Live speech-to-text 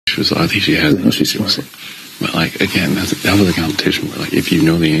suspicious. I think she has. I know she's smart. But like again, that was a competition where like if you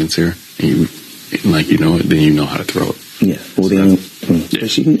know the answer and you know it, then you know how to throw it. Yeah. Well, then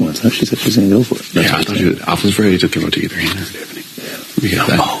she didn't want to. She said she was going to go for it. Yeah, I was ready to throw it to either Hannah or Tiffany.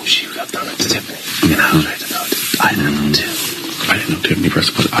 Yeah. She would have thrown it to Tiffany, and I was ready to throw it. I didn't know too. I didn't know Tiffany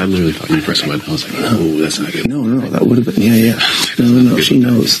pressed the button. I literally thought you pressed the button. I was like, oh, that's not good. No, that would have been, yeah. No, she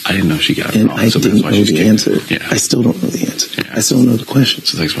knows. I didn't know she got it and wrong. I didn't know the answer. Yeah. I still don't know the answer. Yeah. I still don't know the question.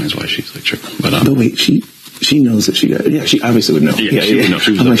 So that explains why she's like tripping. But wait, she knows that she got it. Yeah, she obviously would know. Yeah, she would know.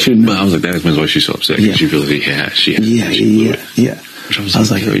 She was but I was like, that explains why she's so upset. Because she feels like, Yeah. I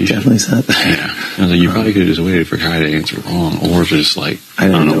was like, you definitely said that. Yeah. I was like, you probably could have just waited for Kai to answer wrong, or just like, I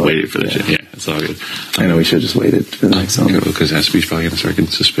don't know, waited for the shit. Yeah, it's all good. I know we should have just waited for the next song. Because SB's probably going to start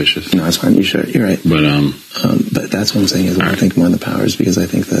getting suspicious. No, it's fine. You should. You're right. But that's what I'm saying is I think more in the powers because I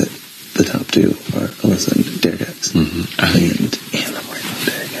think that the top two are Alyssa and Derek X. Mm-hmm. And I'm worried about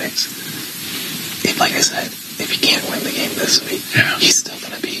Derek X. Like I said, if he can't win the game this week, he's still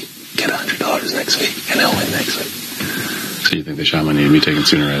going to get $100 next week, and he'll win next week. So you think the shot might need to be taken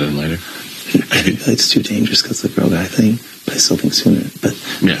sooner rather than later? I think it's too dangerous because of the girl guy thing, but I still think sooner. But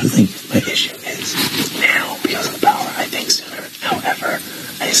the thing, my issue is now because of the power, I think sooner. However,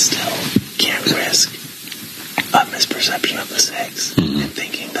 I still can't risk a misperception of the six and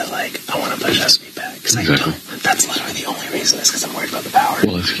thinking that like I want to push SB back because I don't. That's literally the only reason is because I'm worried about the power.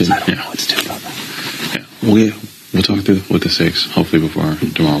 Well, I don't know what to do about that. Yeah, we'll talk through with the six hopefully before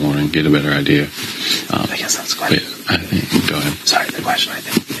tomorrow morning, get a better idea. I guess that's the question. I think. Go ahead. Sorry, the question I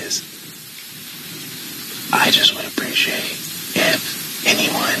think is, I just would appreciate if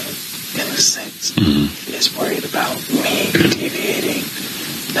anyone in the six is worried about me deviating,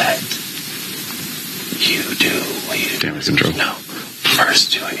 that you do what you do. Damage control. No.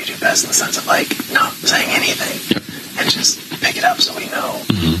 First, do what you do best in the sense of like not saying anything and just pick it up so we know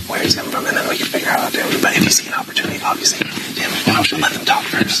where he's coming from, and then we can figure out how to do it. But if you see an opportunity, obviously, let them talk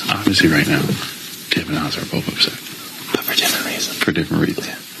first. Obviously, right now, Tim and Oz are both upset. But for different reasons. For different reasons.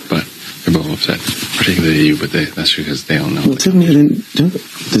 Yeah. But they're both upset. Particularly you, but that's because they don't know. Well, Tiffany didn't do it.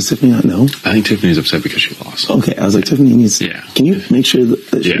 Does Tiffany not know? I think Tiffany's upset because she lost. Okay, I was like, Tiffany needs to... Yeah. Can you make sure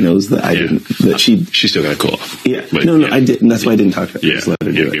that she knows that I didn't... That she still got a call off. Yeah. But, no, I didn't. That's why I didn't talk to her. Yeah. Just let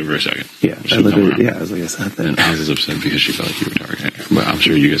her do it. Give her a second. Yeah. I was like, I said that. And Oz is upset because she felt like you were targeting her. But I'm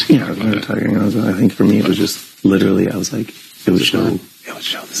sure you guys can talk about that. Targeting her. I think for me, it was just literally, I was like, it would show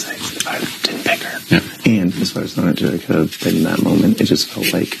the six if I didn't pick her. Yeah. And as far as not I could have been in that moment, it just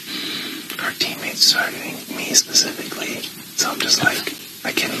felt like her teammates targeting me specifically. So I'm just like,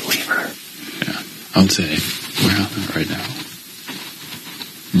 I can't leave her. Yeah. I would say, where I'm at right now,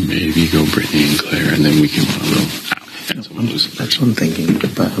 maybe go Brittany and Claire, and then we can run a little out. That's what I'm thinking.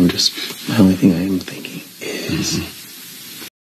 But my only thing I am thinking is